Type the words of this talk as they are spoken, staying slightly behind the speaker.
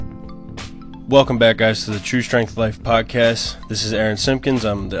Welcome back, guys, to the True Strength Life podcast. This is Aaron Simpkins.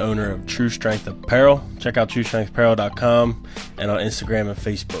 I'm the owner of True Strength Apparel. Check out TrueStrengthApparel.com and on Instagram and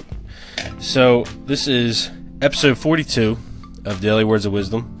Facebook. So this is episode 42 of Daily Words of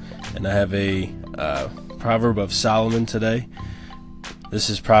Wisdom, and I have a proverb of Solomon today. This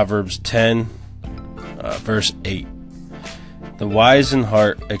is Proverbs 10, verse 8. The wise in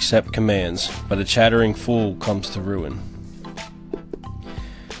heart accept commands, but a chattering fool comes to ruin.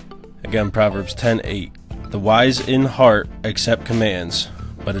 Again, Proverbs 10:8. The wise in heart accept commands,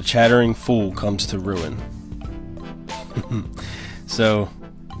 but a chattering fool comes to ruin. So,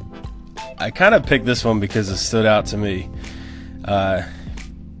 I kind of picked this one because it stood out to me.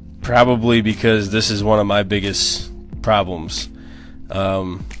 Probably because this is one of my biggest problems.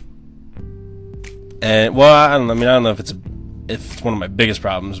 And well, I don't know if it's one of my biggest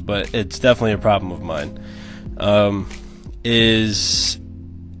problems, but it's definitely a problem of mine.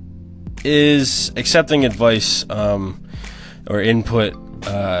 Is accepting advice or input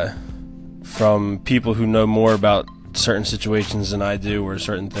from people who know more about certain situations than I do, or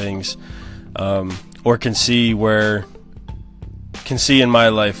certain things, or can see in my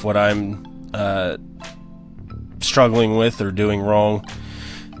life what I'm struggling with or doing wrong,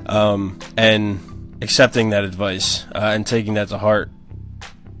 and accepting that advice and taking that to heart.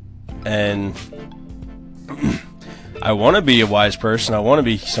 And I want to be a wise person. I want to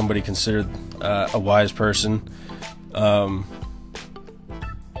be somebody considered a wise person. Not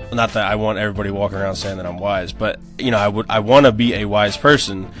that I want everybody walking around saying that I'm wise, but I want to be a wise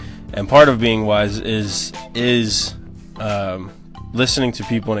person. And part of being wise is listening to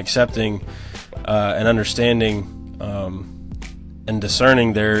people and accepting and understanding and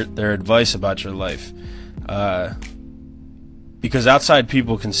discerning their advice about your life. Because outside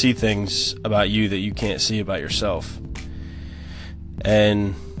people can see things about you that you can't see about yourself.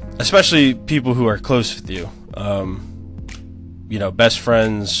 And especially people who are close with you, best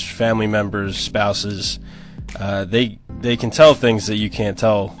friends, family members, spouses, they can tell things that you can't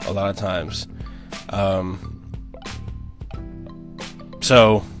tell a lot of times.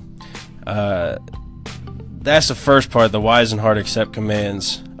 So that's the first part. The wise in heart accept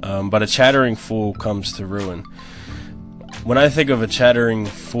commands, but a chattering fool comes to ruin. When I think of a chattering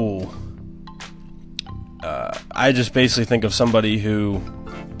fool, I just basically think of somebody who,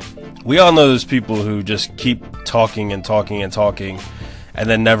 we all know those people who just keep talking and talking and talking and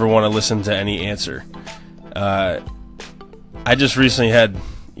then never want to listen to any answer. I just recently had,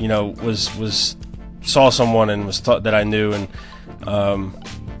 saw someone and was thought that I knew, and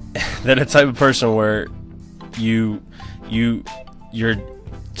they're the type of person where you're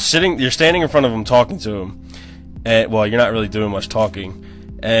standing in front of them talking to them, and well, you're not really doing much talking,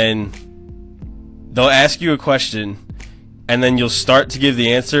 and they'll ask you a question, and then you'll start to give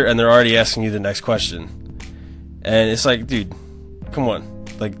the answer, and they're already asking you the next question. And it's like, dude, come on.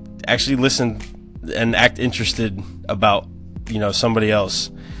 Like, actually listen and act interested about, somebody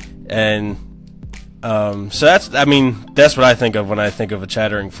else. And so that's what I think of when I think of a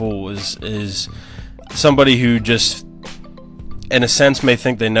chattering fool, is somebody who just, in a sense, may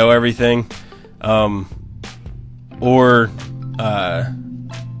think they know everything,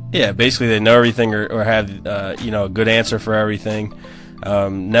 basically they know everything, or have a good answer for everything.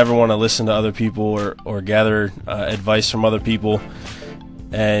 Never want to listen to other people or gather advice from other people,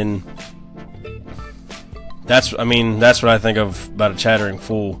 and that's what I think of about a chattering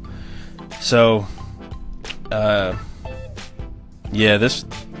fool. So this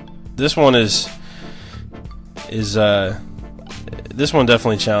one this one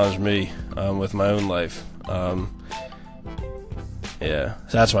definitely challenged me with my own life. So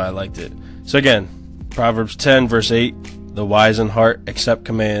that's why I liked it. So again, Proverbs 10, verse 8, the wise in heart accept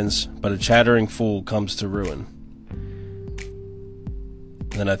commands, but a chattering fool comes to ruin.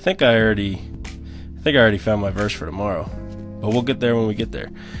 And I think I already found my verse for tomorrow, but we'll get there when we get there.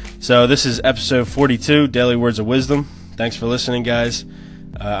 So this is episode 42, Daily Words of Wisdom. Thanks for listening, guys.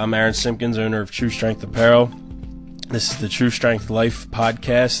 I'm Aaron Simpkins, owner of True Strength Apparel. This is the True Strength Life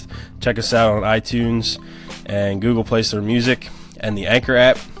podcast. Check us out on iTunes and Google Play Store Music and the Anchor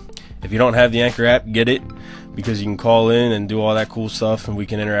app. If you don't have the Anchor app, get it, because you can call in and do all that cool stuff, and we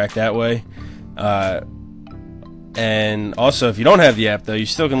can interact that way. And also, if you don't have the app, though, you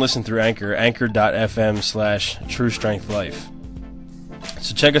still can listen through Anchor, anchor.fm/TrueStrengthLife.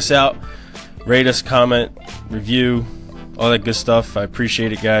 So check us out, rate us, comment, review, all that good stuff. I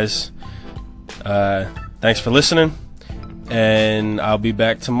appreciate it, guys. Thanks for listening, and I'll be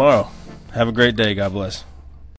back tomorrow. Have a great day. God bless.